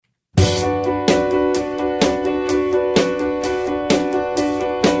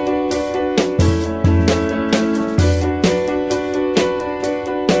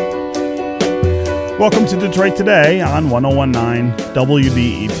Welcome to Detroit Today on 1019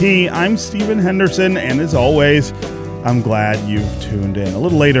 WDET. I'm Stephen Henderson, and as always, I'm glad you've tuned in. A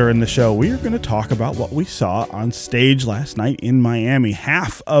little later in the show, we are going to talk about what we saw on stage last night in Miami.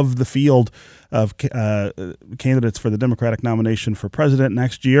 Half of the field of candidates for the Democratic nomination for president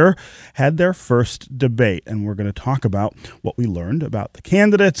next year had their first debate, and we're going to talk about what we learned about the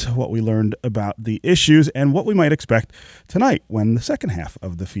candidates, what we learned about the issues, and what we might expect tonight when the second half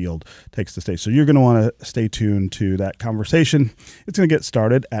of the field takes the stage. So you're going to want to stay tuned to that conversation. It's going to get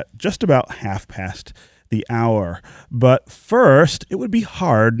started at just about 1:30 the hour. But first, it would be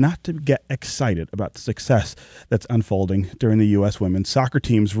hard not to get excited about the success that's unfolding during the U.S. women's soccer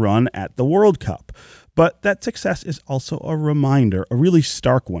team's run at the World Cup. But that success is also a reminder, a really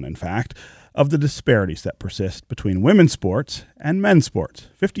stark one, in fact, of the disparities that persist between women's sports and men's sports.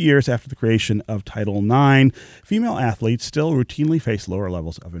 50 years after the creation of Title IX, female athletes still routinely face lower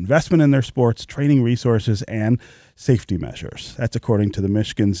levels of investment in their sports, training resources, and safety measures. That's according to the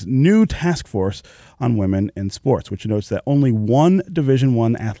Michigan's new task force on women in sports, which notes that only one Division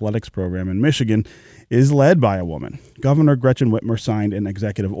I athletics program in Michigan is led by a woman. Governor Gretchen Whitmer signed an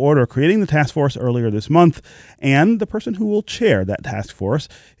executive order creating the task force earlier this month, and the person who will chair that task force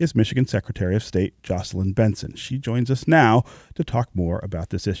is Michigan Secretary of State Jocelyn Benson. She joins us now to talk more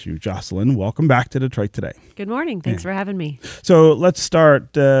about this issue. Jocelyn, welcome back to Detroit Today. Good morning. Thanks for having me. So let's start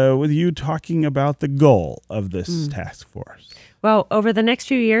with you talking about the goal of this task force. Well, over the next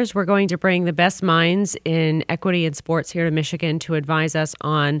few years, we're going to bring the best minds in equity in sports here to Michigan to advise us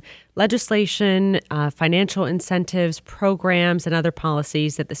on legislation, financial incentives, programs, and other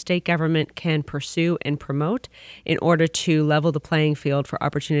policies that the state government can pursue and promote in order to level the playing field for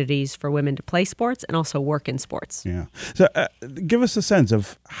opportunities for women to play sports and also work in sports. Yeah. So give us a sense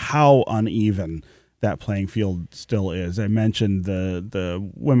of how uneven that playing field still is. I mentioned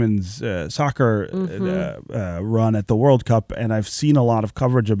the women's soccer run at the World Cup, and I've seen a lot of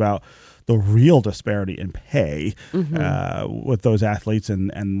coverage about the real disparity in pay with those athletes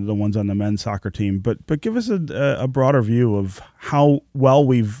and the ones on the men's soccer team. But give us a broader view of how well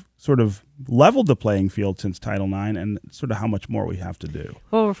we've sort of leveled the playing field since Title IX and sort of how much more we have to do.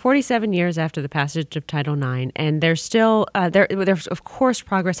 Well, we're 47 years after the passage of Title IX, and there's still, there's of course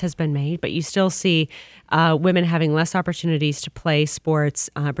progress has been made, but you still see women having less opportunities to play sports,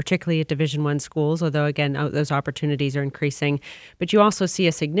 particularly at Division I schools, although again, those opportunities are increasing. But you also see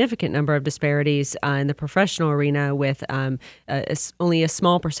a significant number of disparities in the professional arena with only a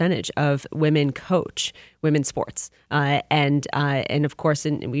small percentage of women coach women's sports. And of course,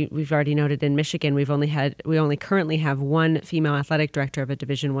 we've already noted in Michigan, we only currently have one female athletic director of a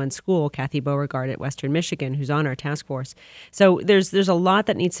Division I school, Kathy Beauregard at Western Michigan, who's on our task force. So there's a lot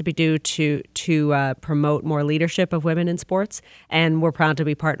that needs to be done to promote more leadership of women in sports, and we're proud to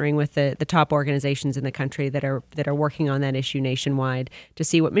be partnering with the top organizations in the country that are working on that issue nationwide to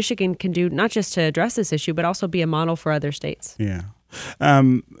see what Michigan can do, not just to address this issue, but also be a model for other states. Yeah.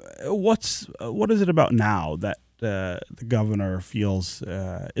 What is it about now that the governor feels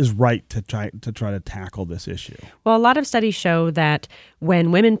is right to try to tackle this issue? Well, a lot of studies show that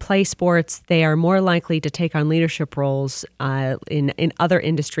when women play sports, they are more likely to take on leadership roles in other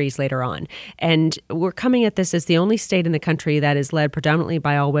industries later on. And we're coming at this as the only state in the country that is led predominantly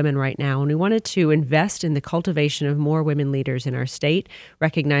by all women right now. And we wanted to invest in the cultivation of more women leaders in our state,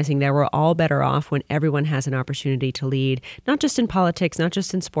 recognizing that we're all better off when everyone has an opportunity to lead, not just in politics, not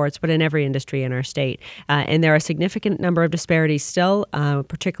just in sports, but in every industry in our state. And there are a significant number of disparities still,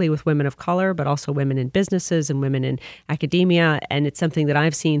 particularly with women of color, but also women in businesses and women in academia. And it's something that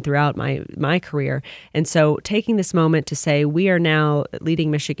I've seen throughout my career. And so taking this moment to say, we are now leading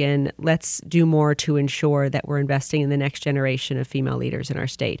Michigan, let's do more to ensure that we're investing in the next generation of female leaders in our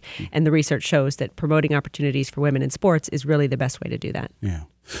state. And the research shows that promoting opportunities for women in sports is really the best way to do that. Yeah.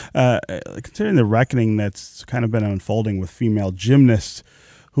 Considering the reckoning that's kind of been unfolding with female gymnasts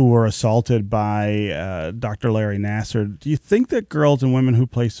who were assaulted by Dr. Larry Nassar, do you think that girls and women who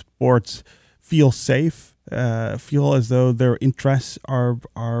play sports feel safe, feel as though their interests are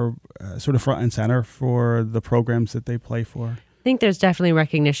sort of front and center for the programs that they play for? I think there's definitely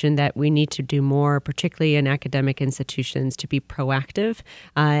recognition that we need to do more, particularly in academic institutions, to be proactive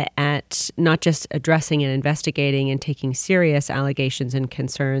at not just addressing and investigating and taking serious allegations and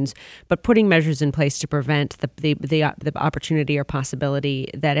concerns, but putting measures in place to prevent the opportunity or possibility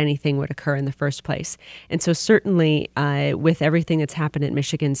that anything would occur in the first place. And so certainly with everything that's happened at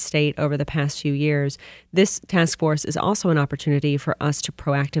Michigan State over the past few years, this task force is also an opportunity for us to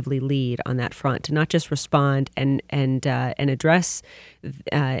proactively lead on that front, to not just respond and address address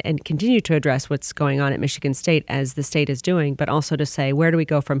and continue to address what's going on at Michigan State as the state is doing, but also to say, where do we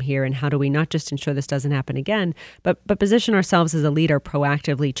go from here and how do we not just ensure this doesn't happen again, but position ourselves as a leader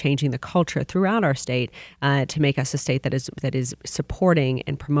proactively changing the culture throughout our state to make us a state that is supporting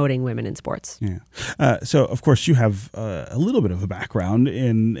and promoting women in sports. Yeah. So, of course, you have a little bit of a background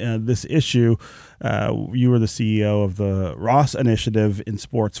in this issue. You were the CEO of the Ross Initiative in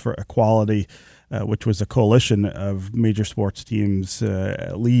Sports for Equality, which was a coalition of major sports teams,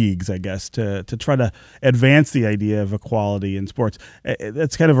 leagues, I guess, to try to advance the idea of equality in sports.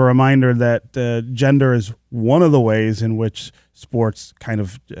 That's kind of a reminder that gender is one of the ways in which sports kind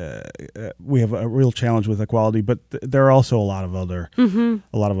of we have a real challenge with equality, but there are also a lot of other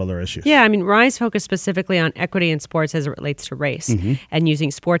issues. Yeah, I mean, Rise focused specifically on equity in sports as it relates to race and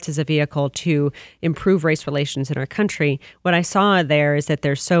using sports as a vehicle to improve race relations in our country. What I saw there is that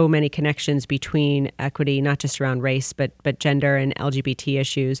there's so many connections between equity, not just around race, but gender and LGBT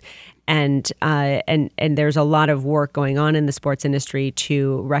issues. And there's a lot of work going on in the sports industry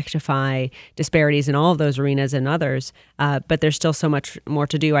to rectify disparities in all of those arenas and others. But there's still so much more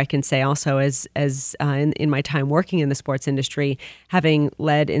to do. I can say also, as in my time working in the sports industry, having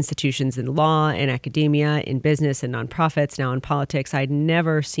led institutions in law, in academia, in business and nonprofits, now in politics, I'd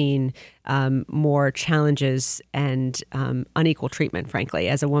never seen more challenges and unequal treatment, frankly,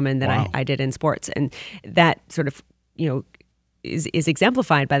 as a woman than I did in sports. And that sort of, is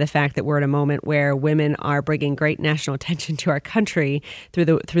exemplified by the fact that we're at a moment where women are bringing great national attention to our country through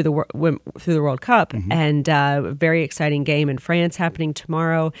the World Cup, and a very exciting game in France happening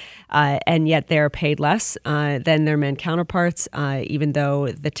tomorrow, and yet they're paid less than their men counterparts, even though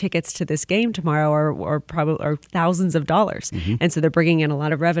the tickets to this game tomorrow are thousands of dollars, and so they're bringing in a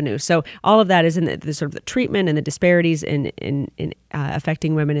lot of revenue. So all of that is in the sort of the treatment and the disparities in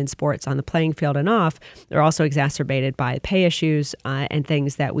affecting women in sports on the playing field and off. They're also exacerbated by pay issues and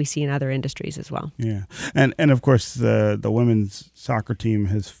things that we see in other industries as well. Yeah, and of course the women's soccer team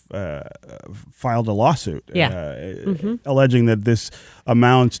has filed a lawsuit, alleging that this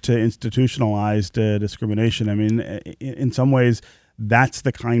amounts to institutionalized discrimination. I mean, in some ways, that's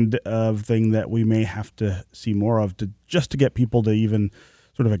the kind of thing that we may have to see more of to get people to even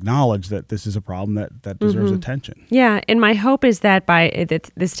sort of acknowledge that this is a problem that deserves attention. Yeah, and my hope is that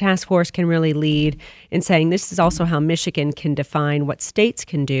this task force can really lead in saying this is also how Michigan can define what states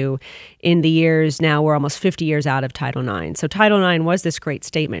can do in the years now. We're almost 50 years out of Title IX. So Title IX was this great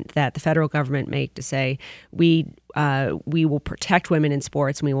statement that the federal government made to say we will protect women in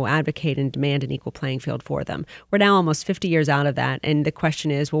sports and we will advocate and demand an equal playing field for them. We're now almost 50 years out of that. And the question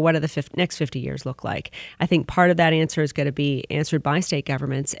is, well, what do the next 50 years look like? I think part of that answer is going to be answered by state governments.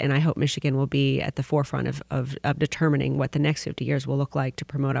 And I hope Michigan will be at the forefront of determining what the next 50 years will look like to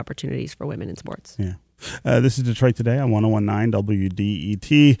promote opportunities for women in sports. Yeah. This is Detroit Today on 101.9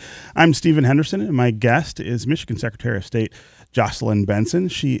 WDET. I'm Stephen Henderson, and my guest is Michigan Secretary of State Jocelyn Benson.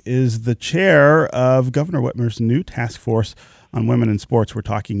 She is the chair of Governor Whitmer's new task force on women in sports. We're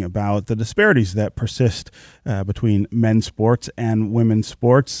talking about the disparities that persist between men's sports and women's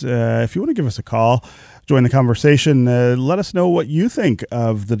sports. If you want to give us a call, join the conversation, let us know what you think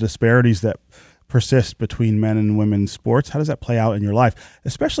of the disparities that persist between men and women's sports. How does that play out in your life?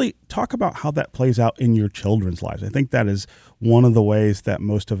 Especially talk about how that plays out in your children's lives. I think that is one of the ways that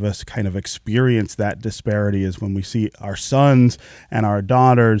most of us kind of experience that disparity is when we see our sons and our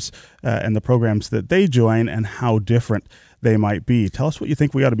daughters and the programs that they join and how different they might be. Tell us what you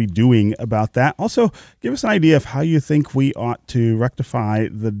think we ought to be doing about that. Also, give us an idea of how you think we ought to rectify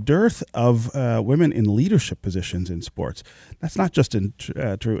the dearth of women in leadership positions in sports. That's not just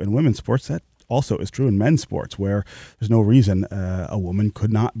true in women's sports. That also is true in men's sports, where there's no reason a woman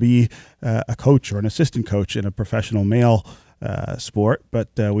could not be a coach or an assistant coach in a professional male sport, but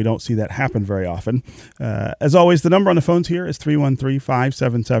we don't see that happen very often. As always, the number on the phones here is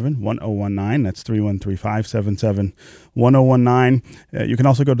 313-577-1019. That's 313-577-1019. You can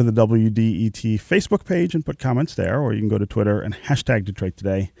also go to the WDET Facebook page and put comments there, or you can go to Twitter and hashtag Detroit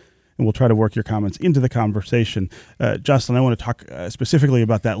Today. And we'll try to work your comments into the conversation. Jocelyn, I want to talk specifically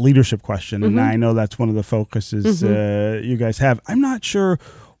about that leadership question, and I know that's one of the focuses you guys have. I'm not sure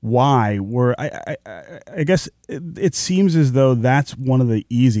why. I guess it seems as though that's one of the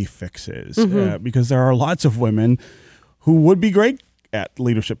easy fixes, because there are lots of women who would be great at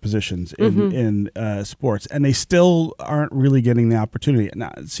leadership positions in sports, and they still aren't really getting the opportunity.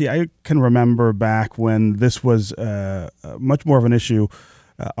 Now, see, I can remember back when this was much more of an issue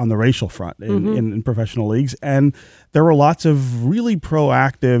on the racial front in professional leagues. And there were lots of really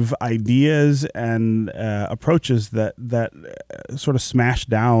proactive ideas and approaches that sort of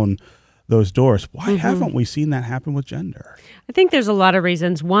smashed down those doors. Why haven't we seen that happen with gender? I think there's a lot of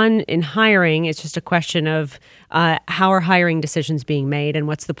reasons. One, in hiring, it's just a question of how are hiring decisions being made and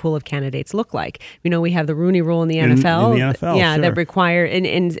what's the pool of candidates look like. We have the Rooney Rule in the NFL. In the NFL, yeah, sure. that require,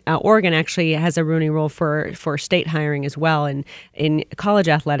 in Oregon actually has a Rooney Rule for state hiring as well in college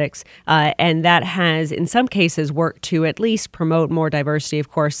athletics. And that has, in some cases, worked to at least promote more diversity. Of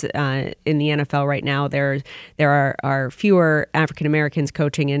course, in the NFL right now, there are fewer African Americans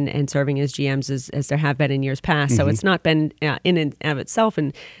coaching and serving as GMs as there have been in years past. So it's not been in and of itself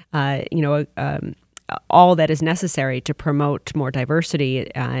and all that is necessary to promote more diversity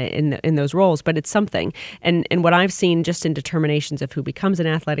in those roles, but it's something. And what I've seen just in determinations of who becomes an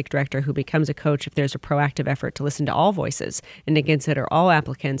athletic director, who becomes a coach, if there's a proactive effort to listen to all voices and to consider all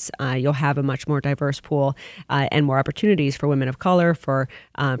applicants, you'll have a much more diverse pool and more opportunities for women of color, for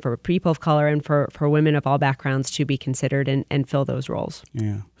people of color, and for women of all backgrounds to be considered and fill those roles.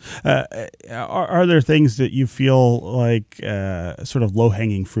 Yeah. Are there things that you feel like sort of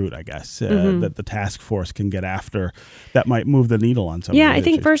low-hanging fruit, I guess, that the task force can get after that might move the needle on some of Yeah, these I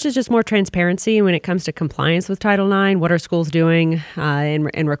think issues? first is just more transparency when it comes to compliance with Title IX. What are schools doing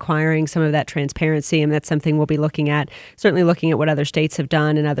in requiring some of that transparency? And that's something we'll be looking at, certainly looking at what other states have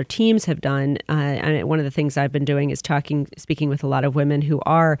done and other teams have done. And one of the things I've been doing is speaking with a lot of women who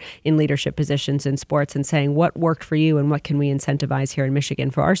are in leadership positions in sports and saying, what worked for you and what can we incentivize here in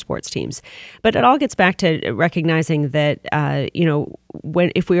Michigan for our sports teams? But it all gets back to recognizing that,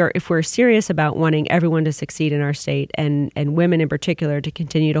 if we're serious about wanting everyone to succeed in our state and women in particular to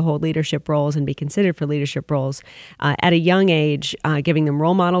continue to hold leadership roles and be considered for leadership roles at a young age, giving them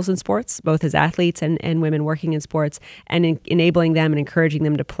role models in sports, both as athletes and women working in sports, and enabling them and encouraging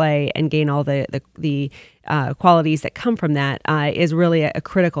them to play and gain all the qualities that come from that is really a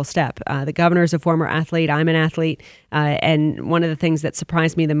critical step. The governor is a former athlete. I'm an athlete. And one of the things that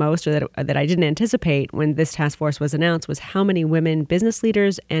surprised me the most, or that I didn't anticipate when this task force was announced, was how many women business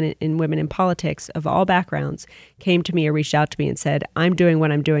leaders and women in politics of all backgrounds came to me or reached out to me and said, I'm doing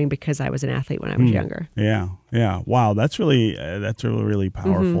what I'm doing because I was an athlete when I was younger. Yeah. Wow, that's a really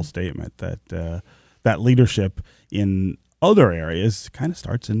powerful statement that that leadership in other areas kind of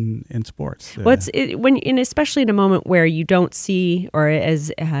starts in sports. Well, especially in a moment where you don't see, or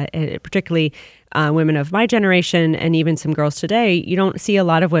as particularly women of my generation and even some girls today, you don't see a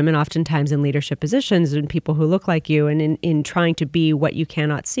lot of women oftentimes in leadership positions and people who look like you. And in trying to be what you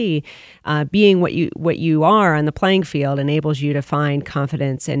cannot see, being what you are on the playing field enables you to find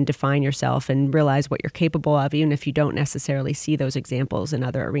confidence and define yourself and realize what you're capable of, even if you don't necessarily see those examples in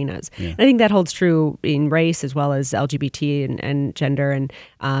other arenas. Yeah. And I think that holds true in race as well as LGBT and gender.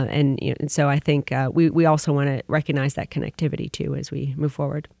 And so I think we also want to recognize that connectivity too as we move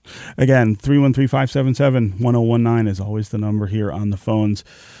forward. Again, 313-577-1019 is always the number here on the phones.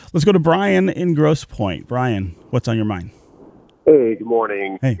 Let's go to Brian in Grosse Pointe. Brian, what's on your mind? Hey, good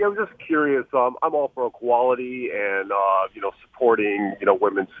morning. Hey. Yeah, I was just curious. I'm all for equality and supporting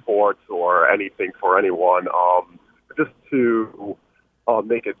women's sports or anything for anyone. Just to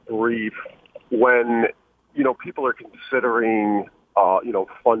make it brief, when people are considering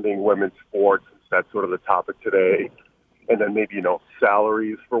funding women's sports, that's sort of the topic today. And then maybe,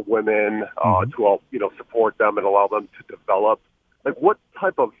 salaries for women to help, support them and allow them to develop. Like, what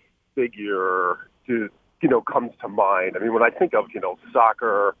type of figure comes to mind? I mean, when I think of,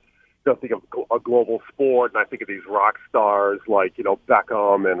 soccer, I think of a global sport, and I think of these rock stars like,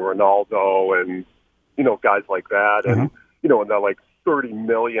 Beckham and Ronaldo and, guys like that. And, and they're like 30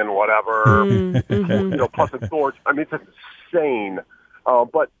 million, whatever, plus a storage. I mean, it's insane.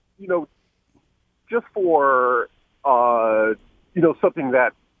 But, just for... something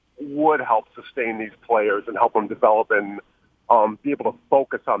that would help sustain these players and help them develop and be able to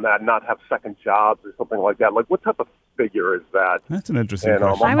focus on that and not have second jobs or something like that. Like, what type of figure is that? That's an interesting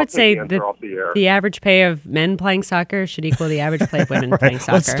question. I would say the average pay of men playing soccer should equal the average pay of women playing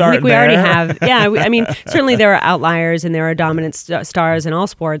soccer. Let's start I think we there. already have. Yeah, I mean, certainly there are outliers and there are dominant stars in all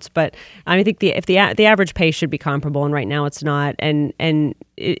sports, but I think the average pay should be comparable, and right now it's not. And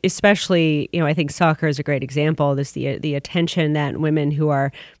especially, I think soccer is a great example. The attention that women who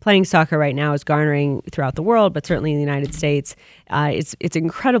are playing soccer right now is garnering throughout the world, but certainly in the United States. It's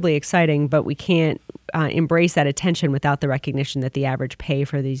incredibly exciting, but we can't embrace that attention without the recognition that the average pay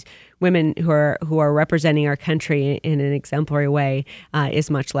for these women who are representing our country in an exemplary way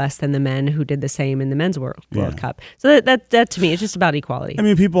is much less than the men who did the same in the men's World Cup. So that to me is just about equality. I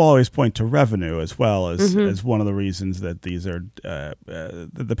mean, people always point to revenue as well as one of the reasons that these are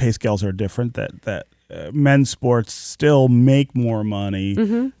the pay scales are different. That men's sports still make more money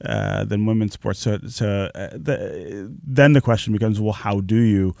than women's sports. So then the question becomes, well, how do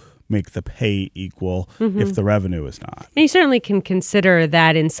you make the pay equal if the revenue is not. And you certainly can consider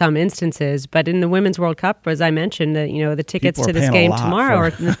that in some instances, but in the Women's World Cup, as I mentioned, the tickets to this game tomorrow are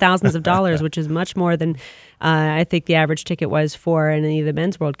in the thousands of dollars, which is much more than I think the average ticket was for any of the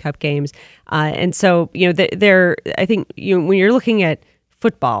Men's World Cup games. And so, I think when you're looking at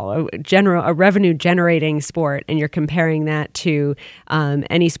football, a revenue-generating sport, and you're comparing that to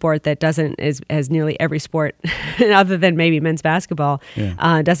any sport that doesn't, as nearly every sport, other than maybe men's basketball,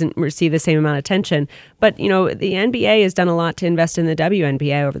 doesn't receive the same amount of attention. But, the NBA has done a lot to invest in the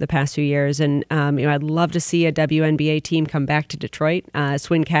WNBA over the past few years, and I'd love to see a WNBA team come back to Detroit.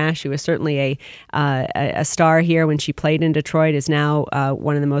 Swin Cash, who was certainly a star here when she played in Detroit, is now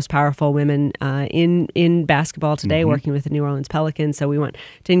one of the most powerful women in basketball today, working with the New Orleans Pelicans. So we want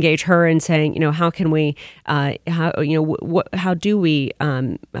to engage her in saying, how can we, how do we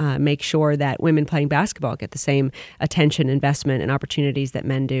make sure that women playing basketball get the same attention, investment, and opportunities that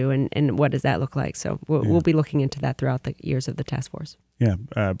men do, and what does that look like? So we'll be looking into that throughout the years of the task force. Yeah,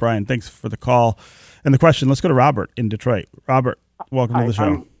 Brian, thanks for the call and the question. Let's go to Robert in Detroit. Robert, welcome to the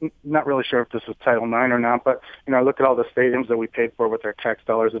show. I'm not really sure if this is Title IX or not, but I look at all the stadiums that we paid for with our tax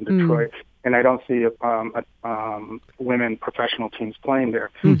dollars in Detroit, and I don't see women professional teams playing there.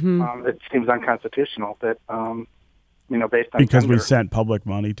 It seems unconstitutional that based on because gender. we sent public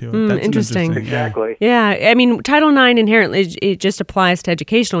money to it. That's interesting. Exactly. Yeah, I mean, Title IX inherently it just applies to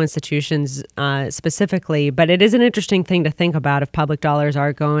educational institutions specifically, but it is an interesting thing to think about. If public dollars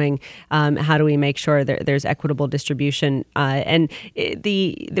are going, how do we make sure that there's equitable distribution? And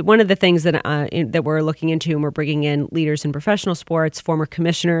the one of the things that we're looking into, and we're bringing in leaders in professional sports, former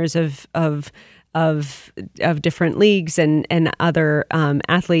commissioners of different leagues and other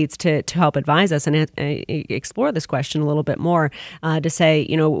athletes to help advise us and explore this question a little bit more, to say,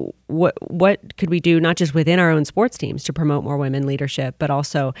 what could we do not just within our own sports teams to promote more women leadership, but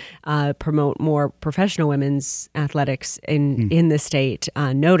also promote more professional women's athletics in the state,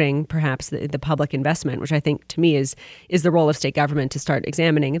 noting perhaps the public investment, which I think to me is the role of state government to start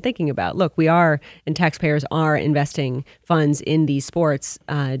examining and thinking about. Look, we are, and taxpayers are investing funds in these sports.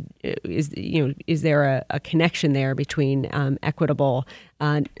 Is there a connection there between equitable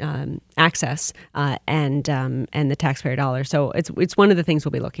access and the taxpayer dollar? So it's one of the things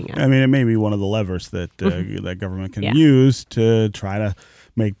we'll be looking at. I mean, it may be one of the levers that that government can use to try to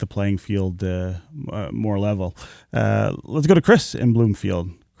make the playing field more level. Let's go to Chris in Bloomfield.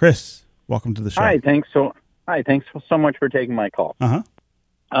 Chris, welcome to the show. Hi, thanks so much for taking my call.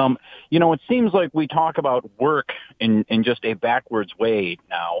 It seems like we talk about work in just a backwards way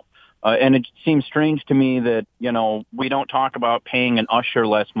now. And it seems strange to me that, we don't talk about paying an usher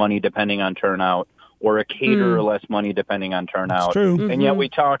less money depending on turnout or a caterer less money depending on turnout. That's true. And yet we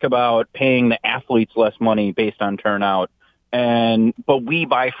talk about paying the athletes less money based on turnout. But we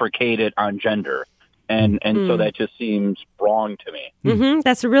bifurcate it on gender. And so that just seems wrong to me.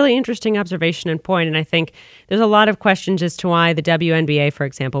 That's a really interesting observation and point. And I think there's a lot of questions as to why the WNBA, for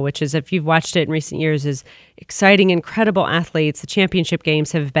example, which is, if you've watched it in recent years, is exciting, incredible athletes. The championship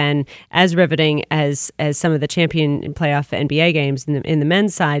games have been as riveting as some of the champion playoff NBA games in the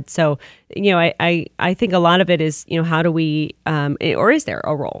men's side. So, I think a lot of it is, how do we, or is there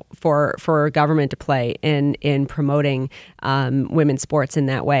a role for government to play in promoting women's sports in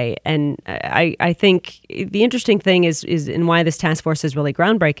that way? And I think the interesting thing is and why this task force is really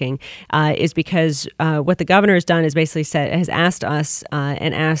groundbreaking is because what the governor has done is basically has asked us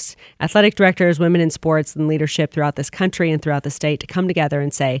and asked athletic directors, women in sports and leadership throughout this country and throughout the state to come together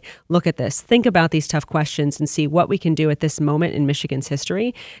and say, look at this, think about these tough questions and see what we can do at this moment in Michigan's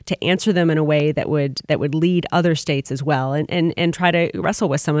history to answer them in a way that would lead other states as well, and try to wrestle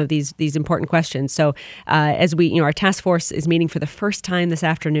with some of these important questions. So as we, our task force is meeting for the first time this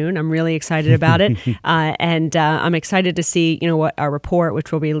afternoon. I'm really excited about it. And I'm excited to see, what our report,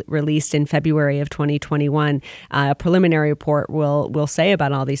 which will be released in February of 2021, a preliminary report will say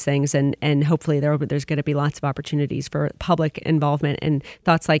about all these things. And hopefully there's going to be lots of opportunities for public involvement and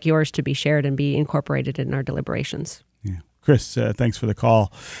thoughts like yours to be shared and be incorporated in our deliberations. Yeah. Chris, thanks for the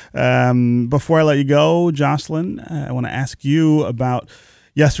call. Before I let you go, Jocelyn, I want to ask you about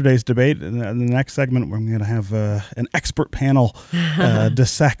yesterday's debate. In the next segment, we're going to have an expert panel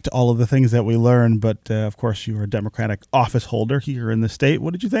dissect all of the things that we learned. But, of course, you are a Democratic office holder here in the state.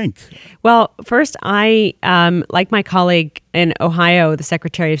 What did you think? Well, first, I, like my colleague in Ohio, the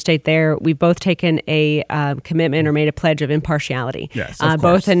Secretary of State there, we've both taken a commitment or made a pledge of impartiality. Yes, of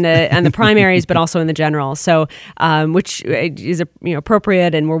both in the primaries, but also in the general. So, which is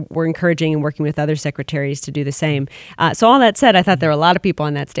appropriate, and we're encouraging and working with other secretaries to do the same. So all that said, I thought there were a lot of people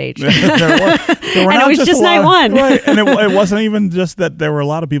on that stage. there were and it was just night one. Right. And it wasn't even just that there were a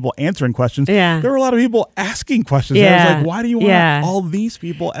lot of people answering questions. Yeah. There were a lot of people asking questions. Yeah. I was like, why do you want all these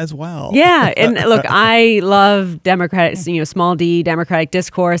people as well? Yeah. And look, I love democratic, small d, democratic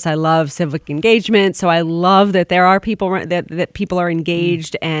discourse. I love civic engagement. So I love that there are people that people are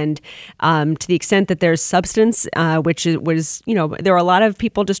engaged. And to the extent that there's substance, which was, there were a lot of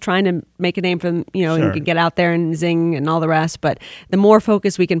people just trying to make a name for them, Sure. and get out there and zing and all the rest. But the more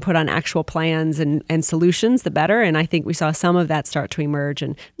focus we can put on actual plans and solutions, the better. And I think we saw some of that start to emerge.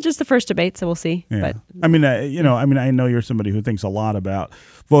 And just the first debate, so we'll see. Yeah. But I know you're somebody who thinks a lot about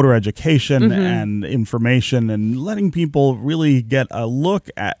voter education and information and letting people really get a look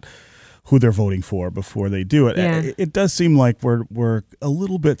at who they're voting for before they do it. Yeah. It does seem like we're a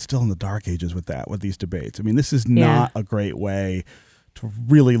little bit still in the dark ages with these debates. I mean, this is not a great way to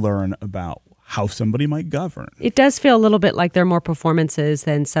really learn about how somebody might govern. It does feel a little bit like they're more performances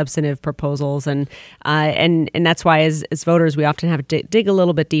than substantive proposals, and that's why as voters we often have to dig a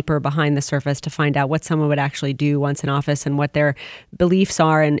little bit deeper behind the surface to find out what someone would actually do once in office and what their beliefs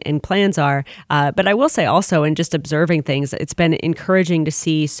are and plans are. But I will say also, in just observing things, it's been encouraging to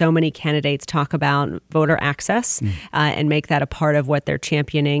see so many candidates talk about voter access and make that a part of what they're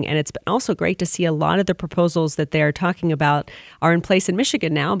championing. And it's been also great to see a lot of the proposals that they're talking about are in place in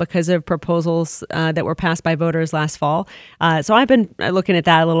Michigan now because of proposals that were passed by voters last fall. So I've been looking at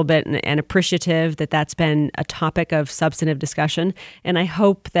that a little bit and appreciative that that's been a topic of substantive discussion. And I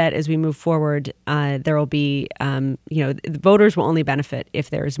hope that as we move forward, there will be, the voters will only benefit if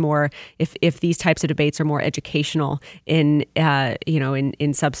there's more, if these types of debates are more educational in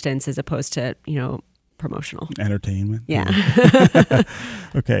substance as opposed to, promotional. Entertainment. Yeah.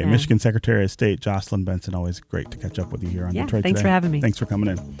 Okay. Yeah. Michigan Secretary of State Jocelyn Benson, always great to catch up with you here on Detroit thanks Today. for having me. Thanks for coming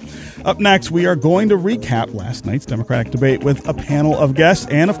in. Up next, we are going to recap last night's Democratic debate with a panel of guests.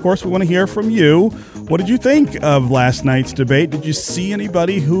 And of course, we want to hear from you. What did you think of last night's debate? Did you see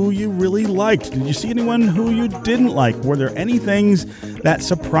anybody who you really liked? Did you see anyone who you didn't like? Were there any things that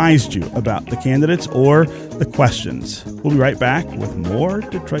surprised you about the candidates or the questions? We'll be right back with more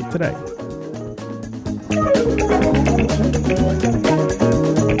Detroit Today.